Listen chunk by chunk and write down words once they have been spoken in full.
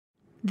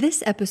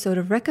This episode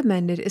of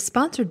Recommended is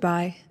sponsored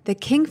by The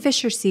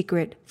Kingfisher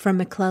Secret from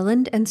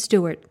McClelland and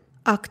Stewart,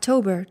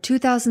 October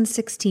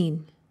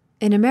 2016.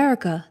 In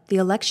America, the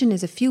election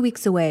is a few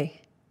weeks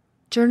away.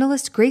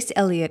 Journalist Grace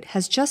Elliott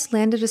has just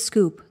landed a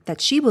scoop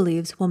that she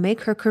believes will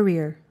make her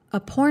career.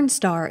 A porn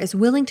star is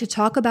willing to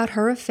talk about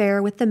her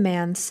affair with the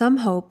man some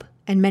hope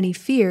and many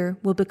fear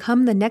will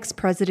become the next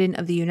president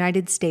of the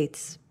United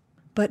States.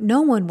 But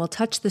no one will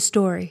touch the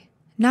story.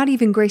 Not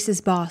even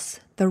Grace's boss,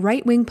 the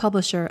right-wing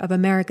publisher of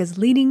America's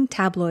leading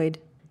tabloid.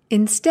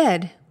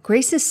 Instead,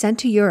 Grace is sent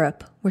to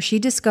Europe, where she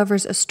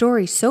discovers a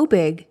story so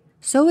big,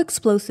 so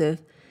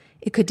explosive,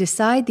 it could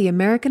decide the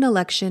American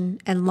election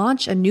and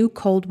launch a new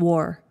Cold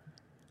War,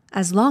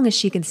 as long as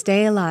she can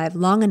stay alive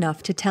long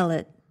enough to tell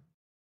it.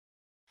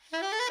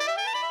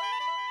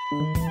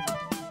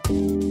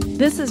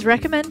 This is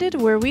Recommended,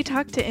 where we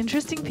talk to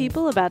interesting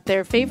people about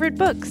their favorite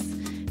books.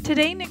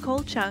 Today,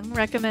 Nicole Chung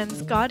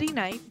recommends Gaudy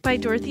Night by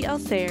Dorothy L.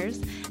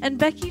 Sayers, and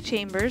Becky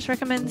Chambers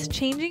recommends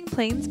Changing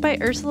Planes by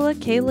Ursula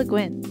K. Le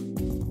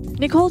Guin.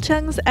 Nicole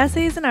Chung's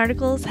essays and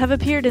articles have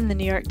appeared in the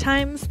New York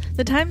Times,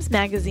 the Times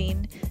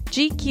Magazine,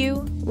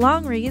 GQ,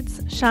 Long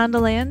Reads,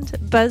 Shondaland,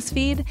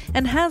 BuzzFeed,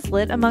 and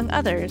Hazlitt, among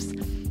others.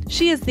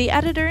 She is the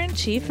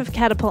editor-in-chief of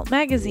Catapult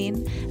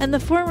Magazine and the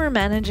former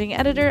managing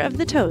editor of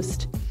The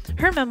Toast.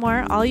 Her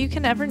memoir, All You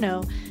Can Ever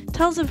Know,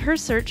 tells of her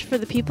search for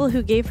the people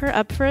who gave her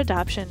up for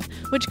adoption,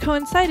 which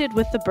coincided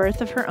with the birth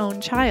of her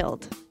own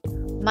child.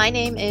 My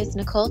name is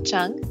Nicole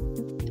Chung,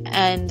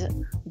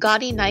 and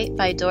Gaudy Night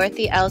by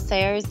Dorothy L.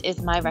 Sayers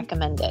is my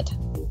recommended.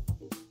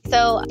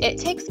 So it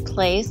takes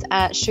place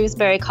at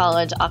Shrewsbury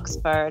College,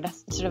 Oxford,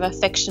 sort of a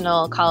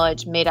fictional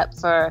college made up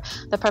for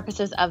the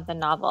purposes of the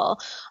novel.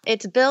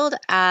 It's billed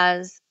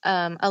as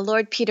a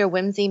Lord Peter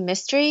Wimsey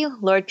mystery.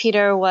 Lord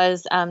Peter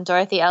was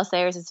Dorothy L.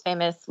 Sayers'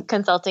 famous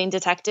consulting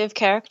detective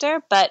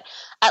character, but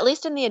at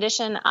least in the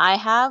edition I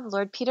have,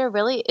 Lord Peter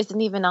really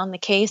isn't even on the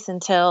case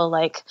until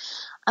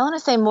I want to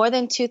say more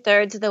than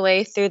 2/3 of the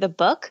way through the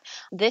book.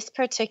 This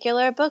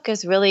particular book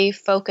is really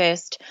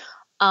focused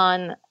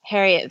on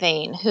Harriet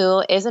Vane,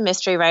 who is a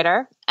mystery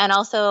writer and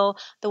also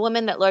the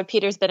woman that Lord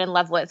Peter's been in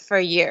love with for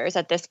years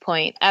at this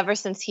point, ever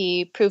since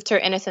he proved her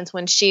innocence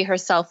when she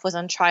herself was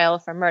on trial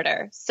for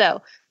murder.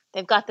 So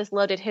they've got this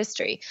loaded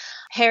history.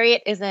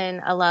 Harriet is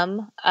an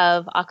alum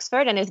of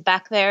Oxford and is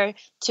back there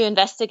to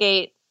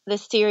investigate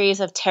this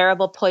series of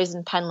terrible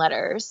poison pen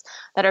letters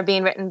that are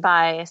being written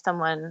by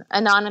someone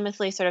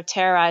anonymously sort of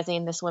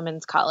terrorizing this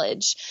women's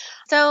college.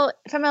 So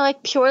from a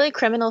purely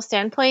criminal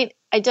standpoint,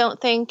 I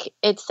don't think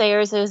it's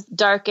Sayers'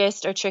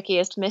 darkest or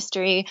trickiest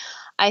mystery.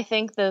 I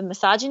think the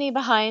misogyny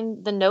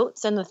behind the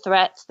notes and the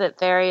threats that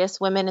various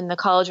women in the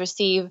college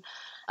receive,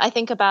 I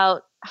think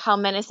about how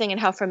menacing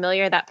and how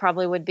familiar that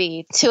probably would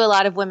be to a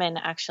lot of women,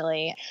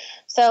 actually.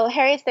 So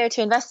Harriet's there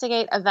to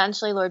investigate.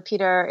 Eventually, Lord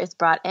Peter is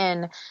brought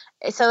in.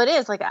 So it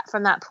is,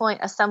 from that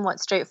point, a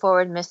somewhat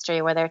straightforward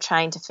mystery where they're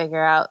trying to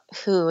figure out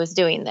who is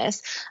doing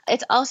this.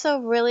 It's also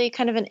really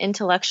kind of an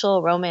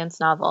intellectual romance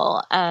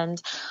novel and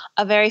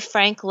a very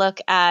frank look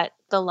at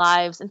the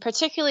lives, and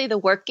particularly the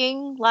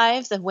working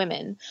lives of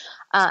women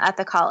at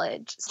the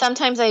college.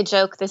 Sometimes I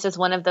joke this is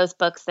one of those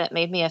books that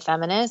made me a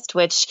feminist,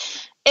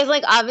 which is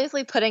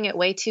obviously putting it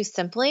way too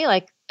simply.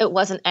 It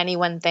wasn't any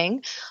one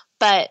thing.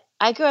 But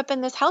I grew up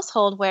in this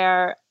household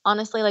where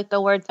honestly,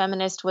 the word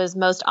feminist was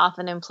most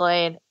often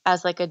employed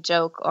as a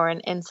joke or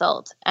an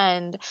insult.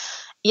 And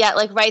yet,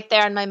 right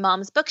there on my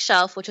mom's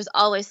bookshelf, which was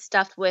always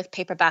stuffed with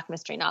paperback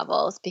mystery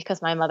novels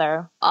because my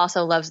mother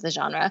also loves the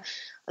genre,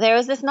 there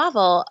was this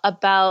novel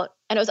about,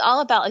 and it was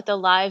all about the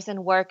lives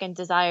and work and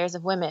desires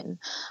of women.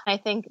 I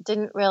think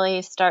didn't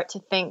really start to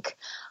think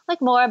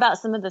more about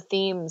some of the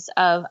themes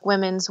of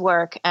women's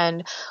work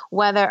and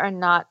whether or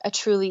not a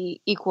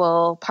truly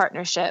equal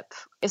partnership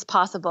is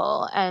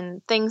possible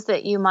and things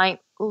that you might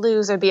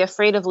lose or be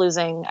afraid of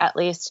losing, at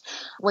least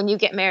when you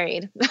get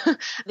married.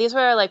 These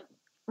were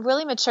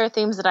really mature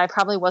themes that I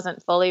probably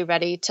wasn't fully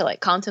ready to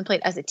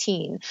contemplate as a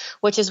teen,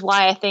 which is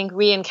why I think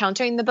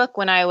re-encountering the book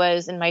when I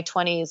was in my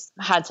 20s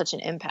had such an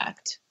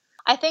impact.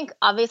 I think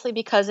obviously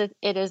because it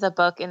is a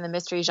book in the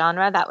mystery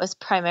genre, that was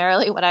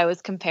primarily what I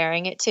was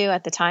comparing it to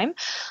at the time.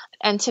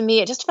 And to me,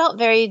 it just felt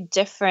very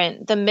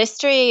different. The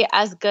mystery,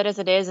 as good as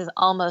it is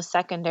almost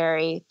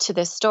secondary to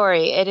this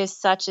story. It is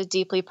such a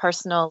deeply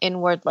personal,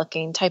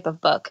 inward-looking type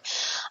of book.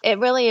 It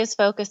really is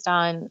focused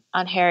on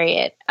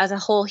Harriet as a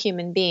whole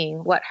human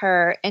being, what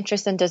her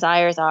interests and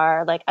desires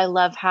are. I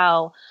love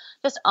how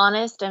just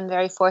honest and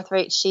very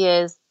forthright she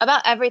is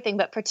about everything,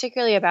 but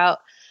particularly about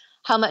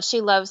how much she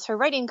loves her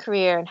writing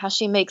career and how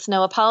she makes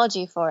no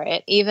apology for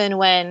it, even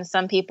when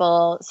some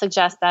people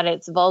suggest that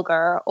it's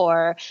vulgar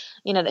or,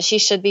 that she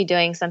should be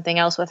doing something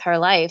else with her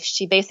life.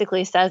 She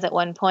basically says at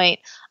one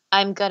point,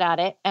 I'm good at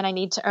it and I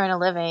need to earn a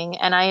living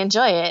and I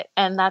enjoy it.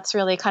 And that's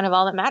really kind of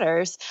all that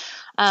matters.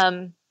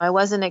 I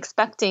wasn't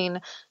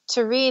expecting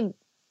to read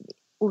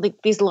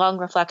these long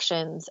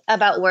reflections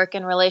about work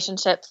and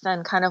relationships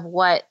and kind of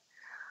what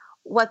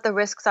the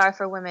risks are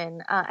for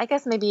women. I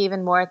guess maybe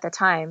even more at the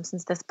time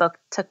since this book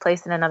took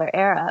place in another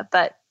era.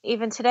 But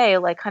even today,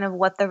 like kind of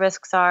what the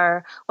risks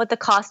are, what the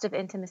cost of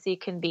intimacy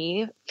can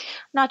be,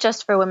 not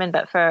just for women,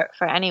 but for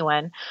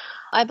anyone.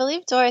 I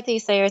believe Dorothy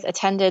Sayers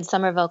attended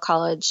Somerville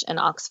College in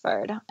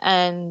Oxford,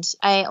 and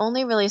I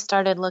only really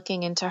started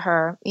looking into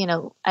her,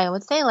 I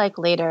would say like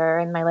later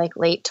in my like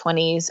late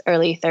 20s,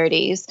 early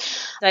 30s.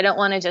 I don't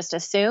want to just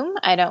assume.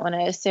 I don't want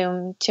to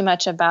assume too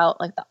much about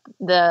like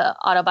the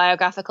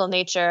autobiographical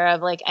nature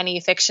of like any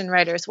fiction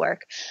writer's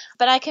work,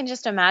 but I can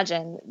just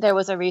imagine there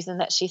was a reason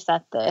that she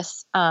set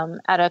this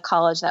at a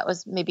college that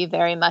was maybe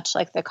very much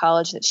like the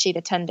college that she'd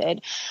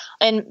attended.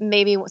 And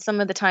maybe some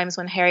of the times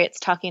when Harriet's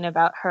talking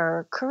about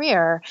her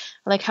career,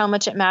 like how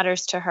much it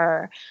matters to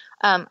her,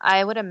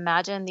 I would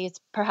imagine these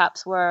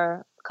perhaps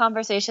were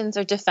conversations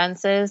or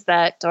defenses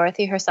that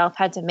Dorothy herself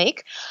had to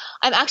make.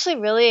 I'm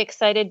actually really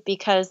excited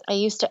because I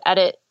used to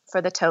edit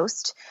for The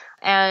Toast,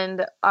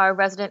 and our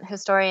resident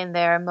historian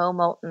there, Mo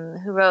Moulton,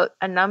 who wrote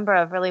a number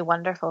of really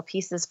wonderful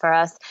pieces for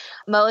us.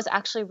 Mo is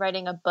actually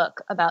writing a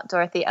book about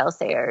Dorothy L.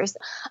 Sayers.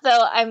 So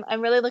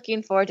I'm really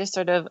looking forward to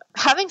sort of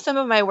having some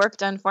of my work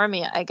done for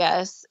me, I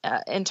guess,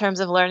 in terms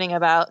of learning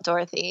about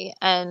Dorothy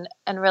and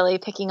really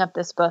picking up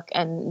this book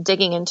and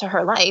digging into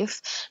her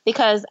life,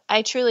 because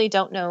I truly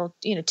don't know,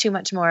 too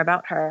much more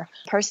about her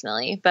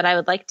personally, but I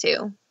would like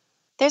to.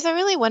 There's a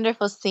really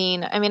wonderful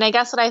scene. I mean, I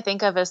guess what I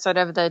think of as sort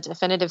of the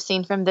definitive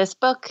scene from this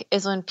book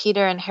is when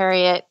Peter and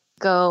Harriet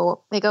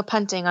go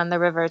punting on the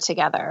river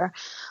together.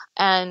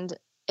 And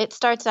it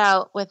starts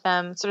out with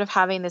them sort of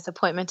having this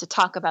appointment to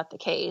talk about the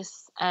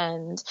case.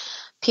 And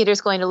Peter's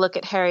going to look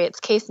at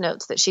Harriet's case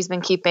notes that she's been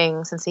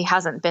keeping since he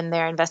hasn't been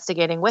there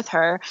investigating with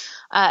her.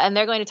 And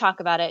they're going to talk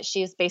about it.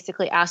 She's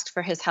basically asked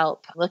for his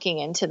help looking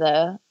into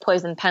the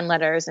poison pen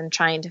letters and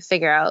trying to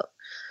figure out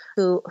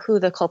who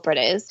the culprit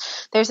is.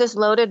 There's this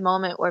loaded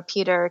moment where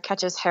Peter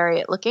catches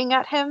Harriet looking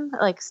at him,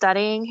 like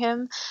studying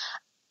him.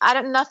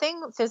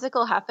 Nothing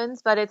physical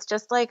happens, but it's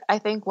just like, I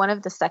think one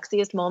of the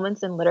sexiest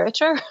moments in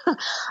literature.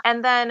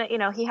 And then,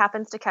 he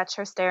happens to catch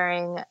her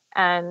staring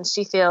and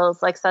she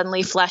feels like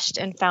suddenly fleshed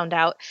and found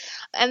out.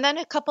 And then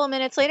a couple of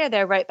minutes later,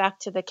 they're right back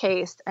to the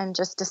case and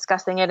just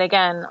discussing it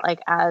again, like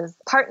as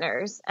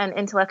partners and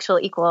intellectual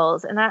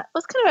equals. And that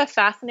was kind of a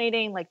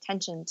fascinating like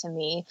tension to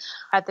me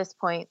at this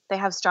point. They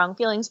have strong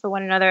feelings for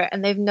one another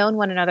and they've known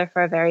one another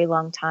for a very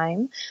long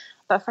time.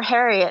 But for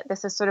Harriet,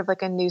 this is sort of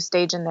like a new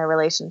stage in their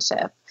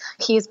relationship.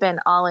 He's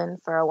been all in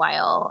for a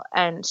while,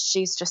 and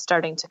she's just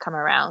starting to come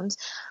around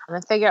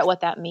and figure out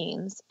what that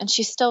means. And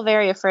she's still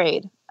very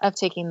afraid of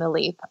taking the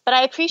leap. But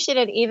I appreciate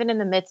it even in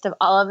the midst of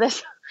all of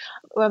this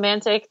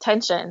romantic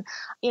tension.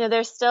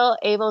 They're still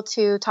able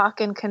to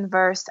talk and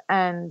converse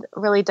and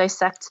really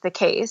dissect the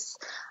case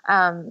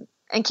and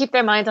keep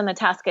their minds on the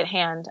task at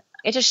hand.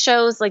 It just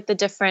shows like the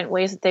different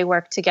ways that they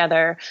work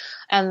together,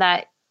 and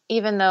that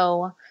even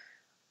though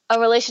a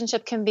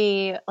relationship can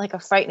be like a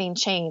frightening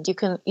change,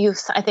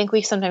 I think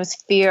we sometimes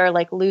fear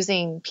like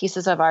losing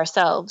pieces of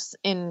ourselves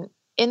in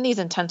these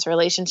intense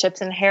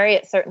relationships. And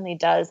Harriet certainly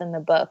does in the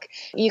book.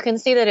 You can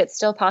see that it's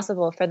still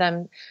possible for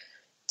them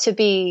to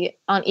be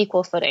on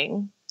equal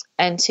footing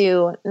and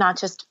to not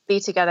just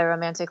be together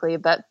romantically,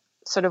 but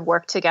sort of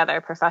work together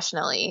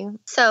professionally.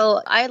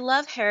 So I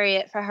love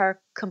Harriet for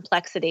her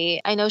complexity.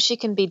 I know she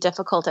can be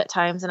difficult at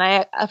times, and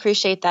I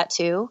appreciate that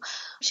too.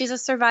 She's a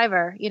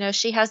survivor.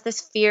 She has this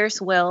fierce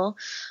will.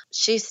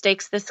 She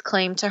stakes this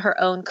claim to her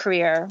own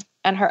career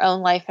and her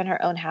own life and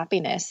her own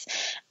happiness,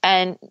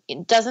 and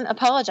doesn't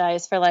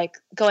apologize for like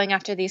going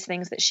after these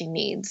things that she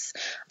needs.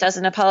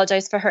 Doesn't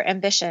apologize for her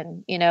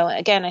ambition.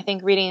 Again, I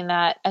think reading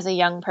that as a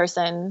young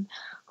person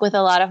with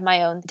a lot of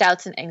my own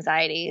doubts and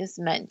anxieties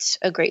meant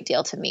a great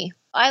deal to me.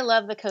 I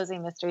love the cozy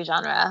mystery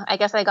genre. I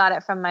guess I got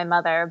it from my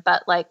mother,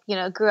 but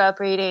grew up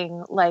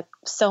reading like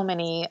so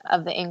many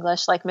of the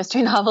English like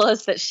mystery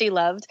novelists that she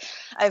loved.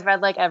 I've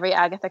read like every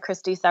Agatha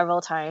Christie several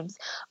times,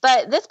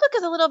 but this book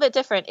is a little bit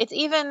different. It's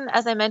even,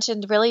 as I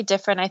mentioned, really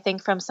different, I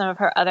think, from some of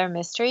her other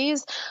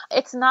mysteries.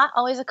 It's not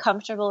always a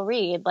comfortable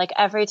read. Like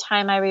every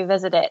time I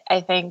revisit it, I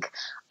think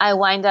I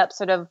wind up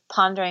sort of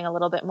pondering a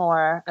little bit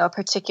more a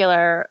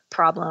particular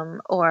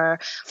problem or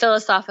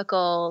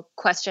philosophical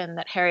question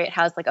that Harriet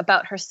has like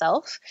about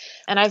herself.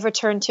 And I've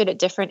returned to it at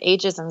different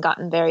ages and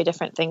gotten very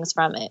different things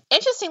from it.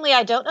 Interestingly,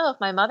 I don't know if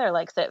my mother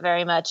likes it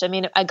very much. I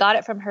mean, I got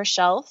it from her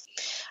shelf.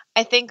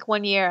 I think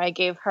one year I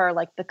gave her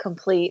like the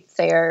complete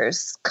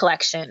Sayers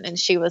collection and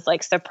she was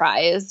like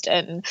surprised.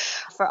 And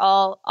for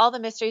all the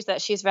mysteries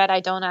that she's read, I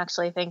don't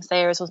actually think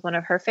Sayers was one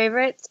of her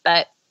favorites,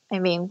 but I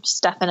mean, she's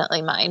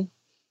definitely mine.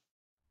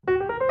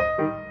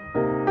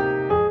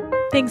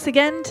 Thanks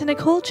again to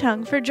Nicole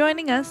Chung for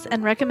joining us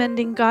and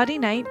recommending Gaudy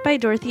Night by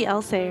Dorothy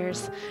L.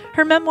 Sayers.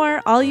 Her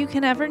memoir, All You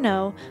Can Ever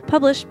Know,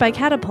 published by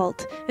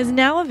Catapult, is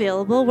now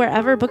available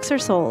wherever books are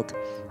sold.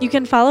 You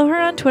can follow her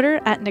on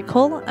Twitter at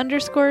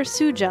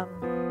Nicole_Sujung.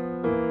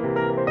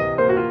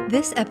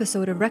 This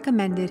episode of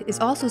Recommended is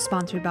also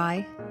sponsored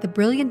by The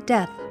Brilliant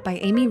Death by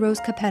Amy Rose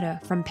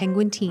Capetta from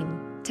Penguin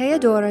Teen.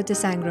 Teodora de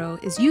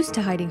Sangro is used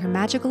to hiding her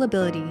magical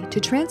ability to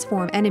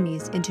transform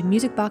enemies into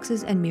music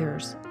boxes and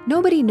mirrors.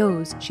 Nobody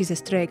knows she's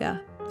Estrega,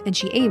 and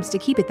she aims to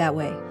keep it that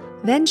way.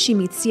 Then she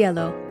meets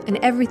Cielo, and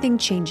everything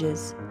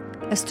changes.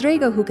 A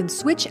Strega who can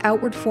switch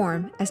outward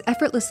form as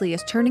effortlessly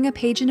as turning a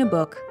page in a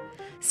book,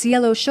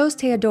 Cielo shows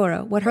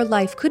Teodora what her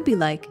life could be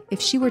like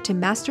if she were to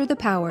master the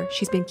power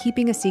she's been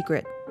keeping a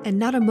secret, and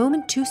not a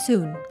moment too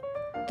soon.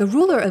 The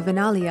ruler of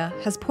Vinalia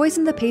has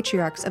poisoned the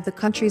patriarchs of the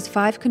country's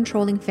 5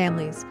 controlling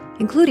families,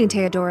 including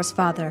Teodora's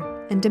father,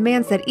 and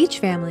demands that each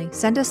family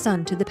send a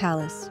son to the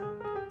palace.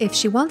 If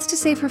she wants to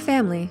save her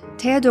family,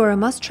 Teodora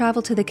must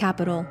travel to the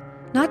capital,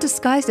 not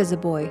disguised as a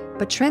boy,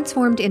 but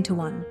transformed into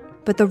one.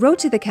 But the road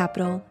to the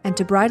capital and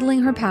to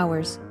bridling her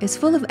powers is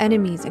full of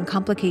enemies and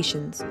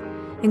complications,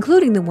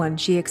 including the one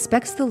she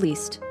expects the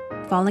least,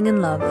 falling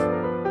in love.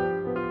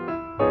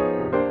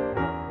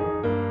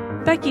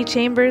 Becky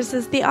Chambers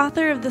is the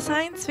author of the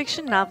science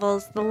fiction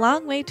novels The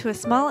Long Way to a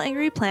Small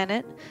Angry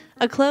Planet,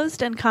 A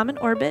Closed and Common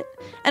Orbit,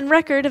 and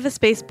Record of a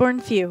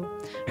Spaceborne Few.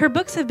 Her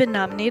books have been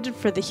nominated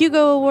for the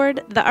Hugo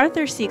Award, the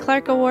Arthur C.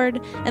 Clarke Award,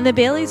 and the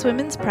Bailey's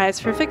Women's Prize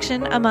for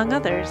Fiction, among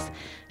others.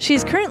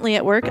 She's currently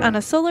at work on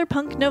a solar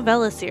punk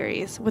novella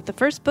series, with the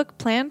first book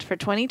planned for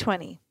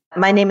 2020.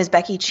 My name is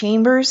Becky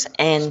Chambers,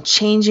 and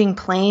Changing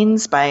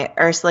Planes by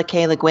Ursula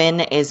K. Le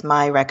Guin is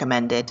my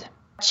recommended.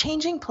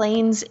 Changing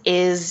Planes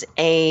is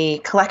a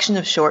collection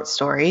of short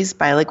stories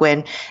by Le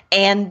Guin,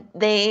 and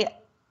they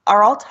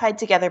are all tied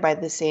together by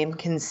the same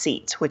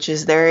conceit, which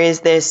is there is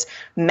this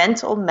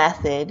mental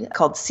method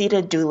called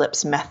Sita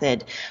Dulip's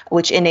method,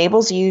 which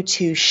enables you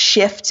to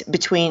shift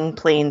between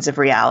planes of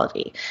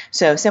reality.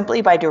 So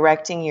simply by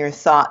directing your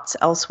thoughts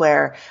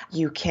elsewhere,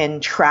 you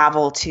can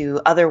travel to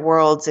other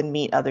worlds and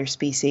meet other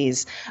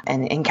species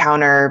and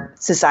encounter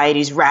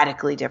societies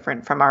radically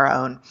different from our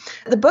own.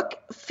 The book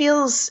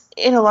feels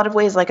in a lot of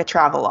ways like a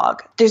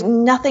travelogue. There's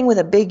nothing with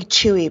a big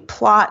chewy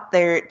plot.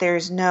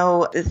 There's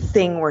no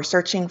thing we're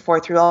searching for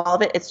through all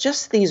of it. It's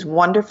just these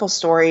wonderful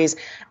stories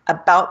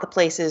about the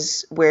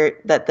places where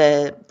that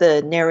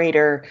the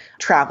narrator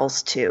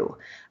travels to.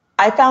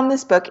 I found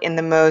this book in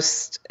the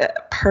most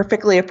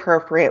perfectly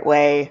appropriate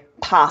way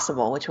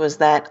possible, which was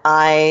that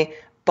I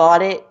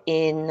bought it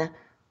in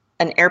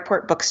an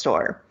airport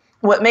bookstore.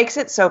 What makes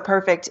it so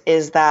perfect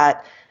is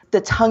that the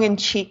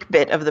tongue-in-cheek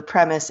bit of the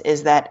premise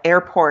is that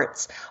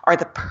airports are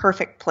the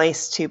perfect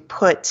place to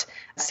put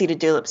Sita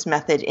Dulip's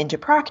method into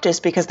practice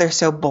because they're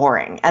so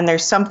boring. And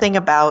there's something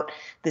about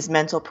this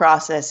mental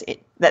process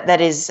that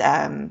is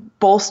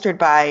bolstered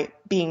by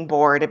being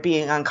bored,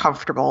 being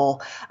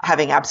uncomfortable,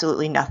 having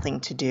absolutely nothing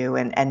to do,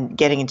 and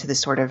getting into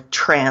this sort of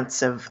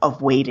trance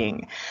of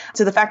waiting.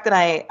 So the fact that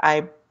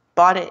I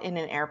bought it in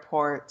an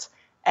airport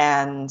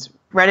and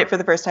read it for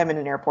the first time in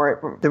an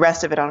airport, the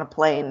rest of it on a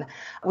plane,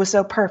 was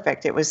so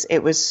perfect. It was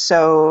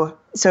so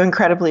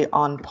incredibly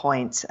on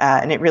point,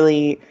 and it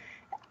really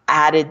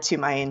added to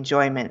my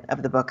enjoyment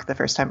of the book the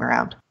first time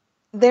around.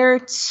 There are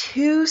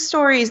 2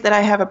 stories that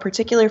I have a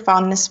particular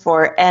fondness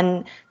for,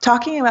 and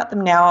talking about them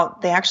now,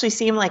 they actually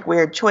seem like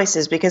weird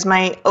choices because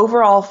my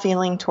overall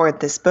feeling toward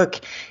this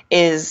book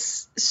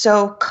is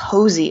so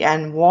cozy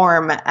and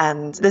warm,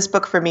 and this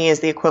book for me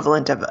is the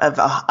equivalent of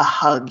a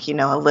hug,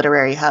 a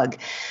literary hug.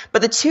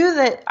 But the 2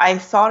 that I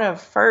thought of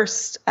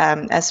first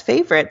as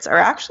favorites are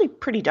actually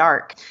pretty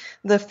dark.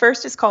 The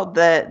first is called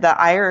The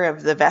Ire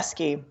of the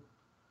Vesky.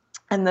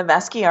 And the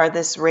Vesky are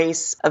this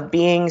race of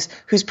beings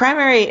whose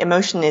primary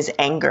emotion is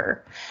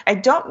anger. I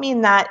don't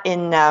mean that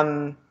in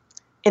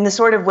the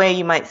sort of way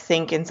you might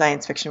think in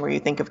science fiction, where you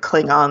think of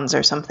Klingons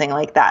or something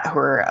like that, who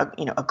are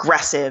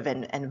aggressive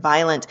and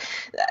violent.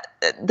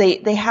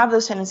 They have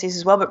those tendencies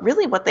as well, but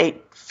really what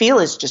they feel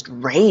is just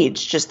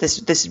rage, just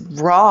this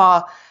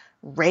raw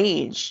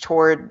rage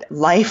toward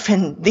life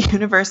and the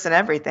universe and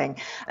everything.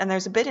 And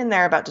there's a bit in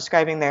there about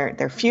describing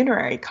their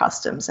funerary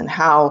customs and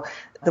how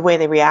the way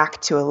they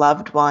react to a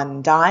loved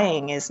one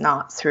dying is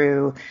not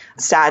through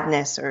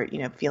sadness or,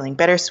 feeling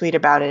bittersweet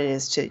about it,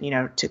 is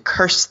to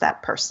curse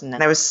that person.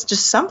 And there was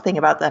just something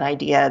about that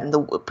idea, and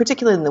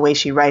particularly in the way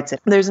she writes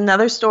it. There's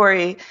another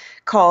story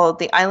called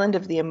The Island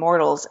of the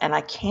Immortals, and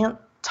I can't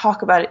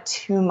talk about it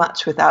too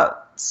much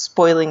without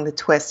spoiling the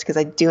twist, because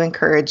I do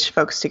encourage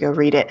folks to go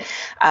read it.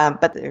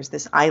 But there's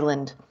this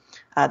island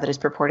that is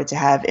purported to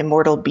have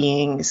immortal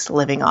beings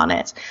living on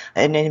it.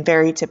 And in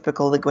very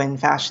typical Le Guin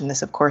fashion,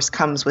 this, of course,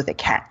 comes with a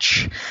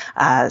catch.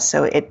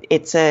 So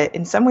it's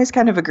in some ways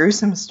kind of a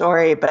gruesome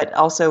story, but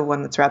also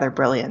one that's rather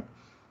brilliant.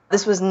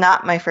 This was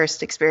not my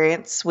first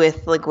experience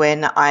with Le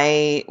Guin.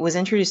 I was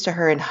introduced to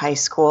her in high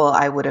school.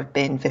 I would have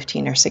been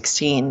 15 or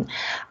 16.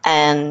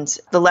 And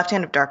The Left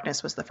Hand of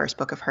Darkness was the first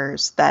book of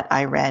hers that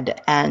I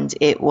read, and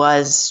it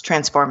was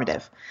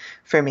transformative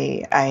for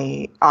me.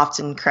 I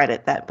often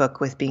credit that book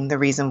with being the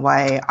reason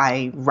why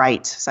I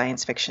write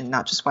science fiction,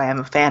 not just why I'm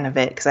a fan of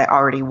it, because I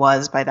already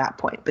was by that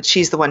point. But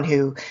she's the one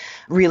who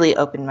really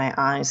opened my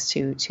eyes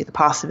to the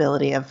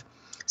possibility of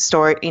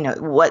story,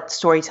 what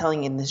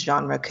storytelling in this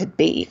genre could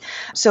be.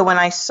 So when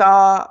I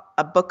saw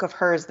a book of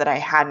hers that I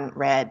hadn't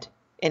read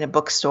in a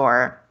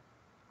bookstore,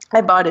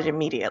 I bought it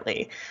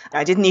immediately.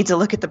 I didn't need to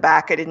look at the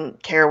back. I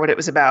didn't care what it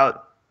was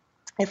about.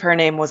 If her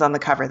name was on the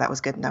cover, that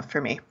was good enough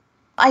for me.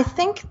 I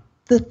think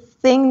the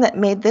thing that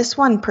made this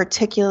one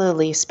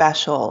particularly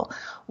special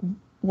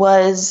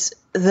was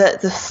the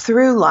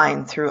through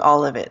line through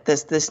all of it,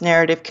 this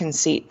narrative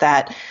conceit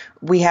that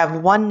we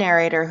have one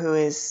narrator who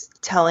is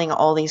telling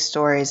all these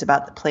stories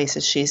about the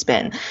places she's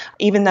been.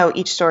 Even though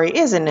each story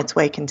is in its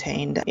way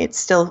contained, it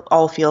still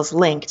all feels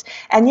linked,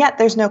 and yet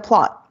there's no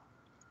plot.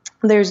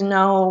 There's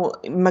no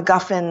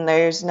MacGuffin,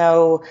 there's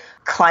no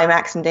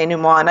climax and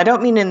denouement. And I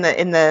don't mean in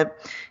the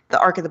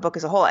arc of the book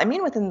as a whole. I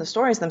mean within the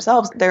stories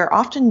themselves. They're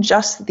often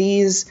just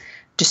these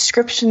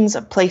descriptions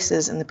of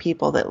places and the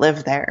people that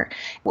live there.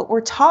 What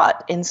we're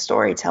taught in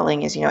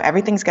storytelling is,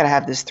 everything's got to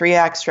have this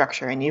 3-act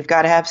structure, and you've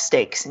got to have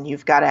stakes, and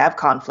you've got to have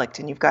conflict,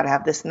 and you've got to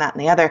have this and that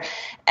and the other.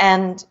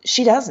 And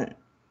she doesn't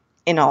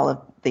in all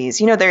of these.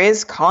 There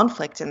is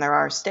conflict and there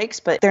are stakes,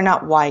 but they're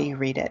not why you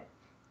read it.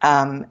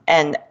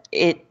 And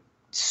it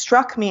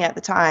struck me at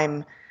the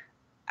time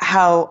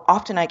how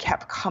often I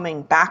kept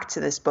coming back to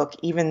this book,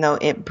 even though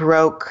it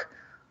broke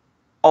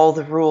all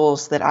the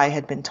rules that I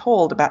had been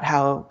told about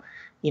how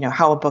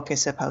a book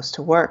is supposed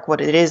to work, what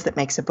it is that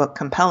makes a book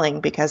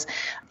compelling, because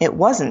it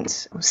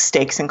wasn't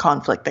stakes and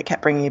conflict that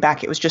kept bringing me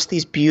back. It was just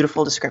these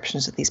beautiful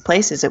descriptions of these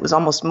places. It was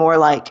almost more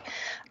like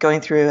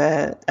going through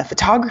a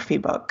photography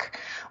book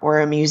or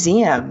a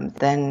museum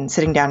than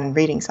sitting down and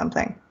reading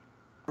something.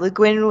 Le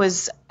Guin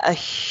was a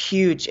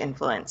huge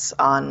influence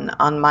on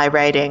my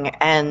writing,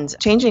 and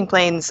Changing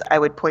Planes I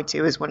would point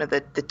to as one of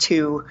the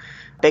two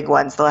big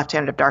ones, The Left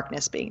Hand of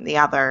Darkness being the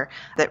other,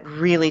 that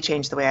really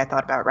changed the way I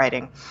thought about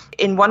writing.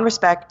 In one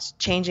respect,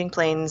 Changing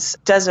Planes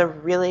does a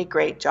really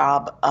great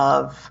job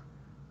of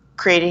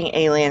creating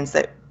aliens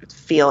that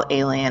feel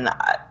alien.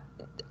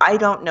 I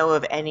don't know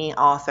of any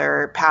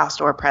author,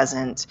 past or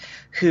present,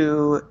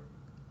 who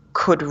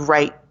could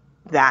write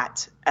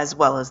that as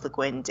well as Le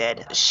Guin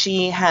did.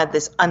 She had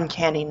this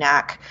uncanny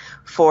knack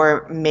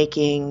for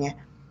making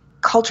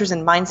cultures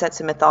and mindsets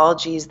and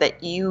mythologies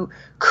that you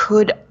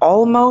could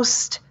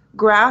almost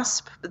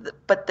grasp,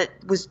 but that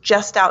was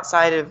just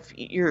outside of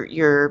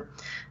your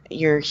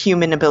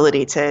human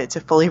ability to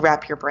fully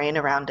wrap your brain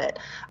around it.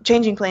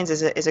 Changing Planes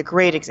is a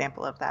great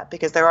example of that,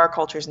 because there are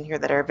cultures in here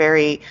that are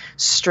very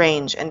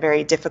strange and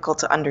very difficult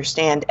to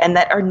understand, and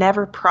that are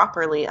never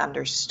properly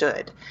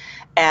understood.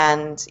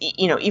 And,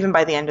 even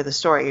by the end of the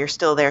story, you're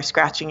still there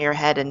scratching your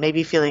head and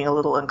maybe feeling a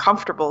little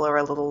uncomfortable or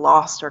a little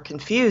lost or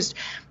confused.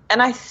 And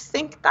I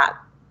think that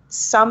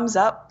sums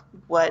up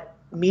what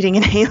meeting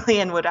an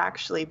alien would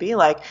actually be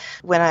like.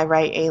 When I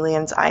write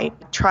aliens, I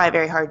try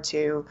very hard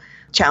to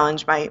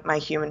challenge my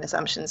human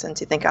assumptions and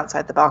to think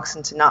outside the box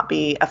and to not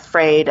be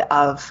afraid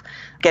of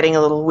getting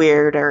a little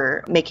weird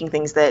or making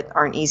things that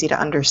aren't easy to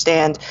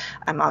understand.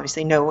 I'm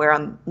obviously nowhere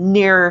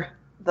near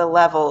the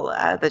level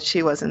that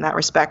she was in that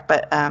respect,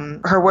 but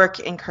her work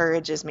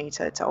encourages me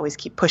to always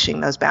keep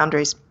pushing those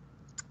boundaries.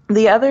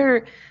 The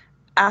other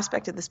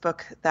aspect of this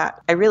book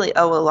that I really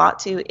owe a lot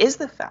to is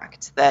the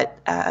fact that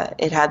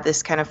it had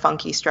this kind of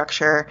funky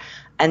structure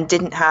and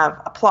didn't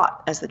have a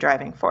plot as the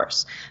driving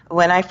force.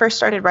 When I first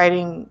started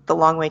writing The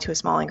Long Way to a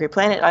Small Angry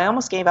Planet, I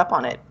almost gave up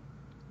on it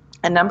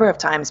a number of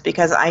times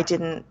because I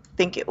didn't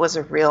think it was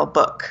a real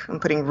book. I'm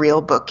putting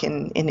real book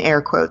in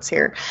air quotes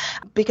here,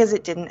 because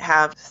it didn't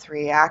have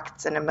 3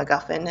 acts and a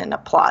MacGuffin and a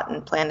plot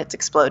and planets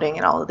exploding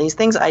and all of these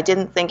things. I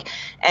didn't think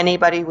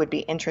anybody would be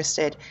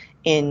interested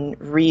in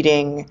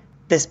reading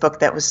this book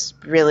that was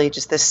really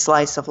just this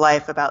slice of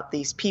life about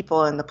these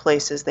people and the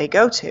places they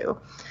go to.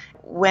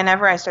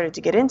 Whenever I started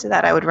to get into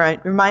that, I would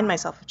remind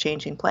myself of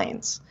Changing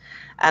Planes.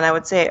 And I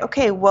would say,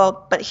 okay,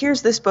 well, but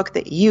here's this book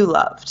that you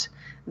loved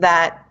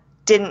that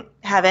didn't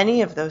have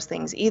any of those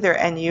things either,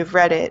 and you've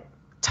read it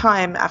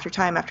time after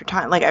time after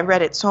time. Like, I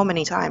read it so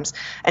many times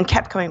and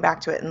kept coming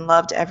back to it and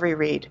loved every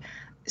read.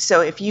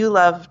 So if you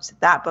loved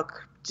that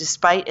book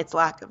despite its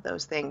lack of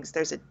those things,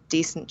 there's a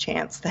decent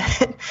chance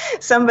that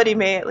somebody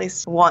may at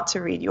least want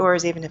to read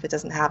yours, even if it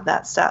doesn't have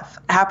that stuff.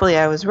 Happily,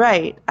 I was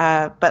right,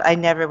 but I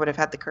never would have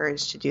had the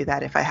courage to do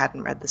that if I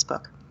hadn't read this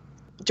book.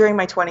 During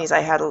my 20s, I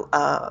had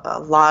a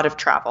lot of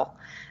travel,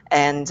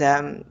 and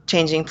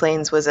Changing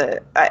Planes was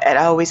I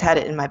always had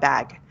it in my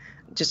bag,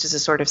 just as a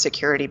sort of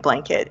security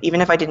blanket. Even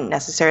if I didn't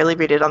necessarily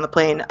read it on the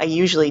plane, I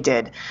usually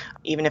did.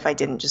 Even if I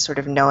didn't, just sort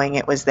of knowing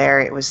it was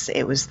there, it was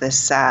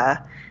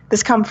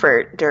this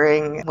comfort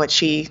during what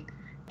she,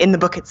 in the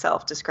book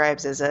itself,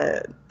 describes as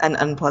an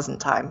unpleasant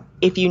time.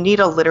 If you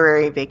need a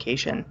literary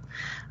vacation,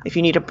 if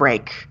you need a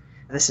break,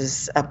 this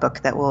is a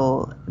book that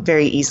will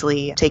very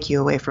easily take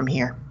you away from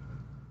here.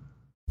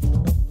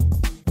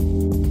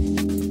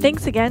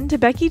 Thanks again to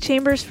Becky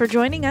Chambers for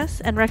joining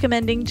us and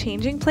recommending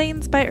Changing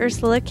Planes by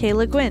Ursula K.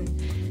 Le Guin.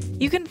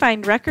 You can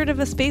find Record of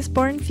a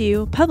Spaceborne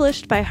Few,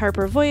 published by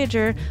Harper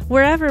Voyager,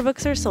 wherever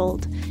books are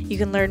sold. You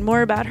can learn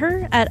more about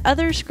her at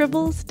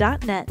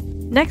otherscribbles.net.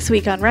 Next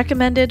week on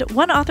Recommended,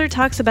 one author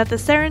talks about the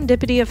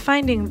serendipity of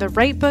finding the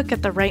right book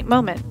at the right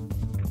moment.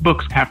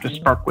 Books have to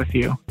spark with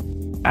you.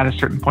 at a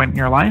certain point in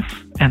your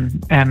life.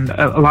 And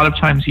a lot of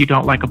times you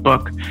don't like a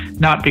book,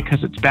 not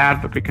because it's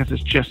bad, but because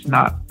it's just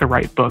not the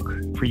right book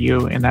for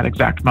you in that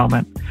exact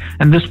moment.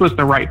 And this was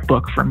the right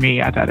book for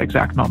me at that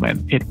exact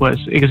moment. It was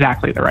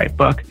exactly the right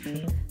book.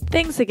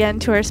 Thanks again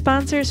to our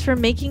sponsors for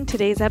making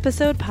today's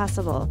episode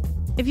possible.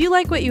 If you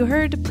like what you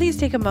heard, please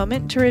take a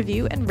moment to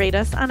review and rate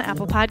us on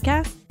Apple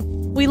Podcasts.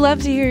 We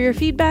love to hear your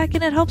feedback,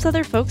 and it helps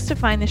other folks to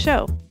find the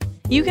show.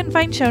 You can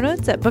find show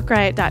notes at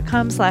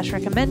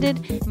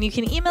bookriot.com/recommended, and you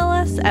can email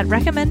us at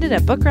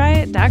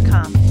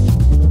recommended@bookriot.com.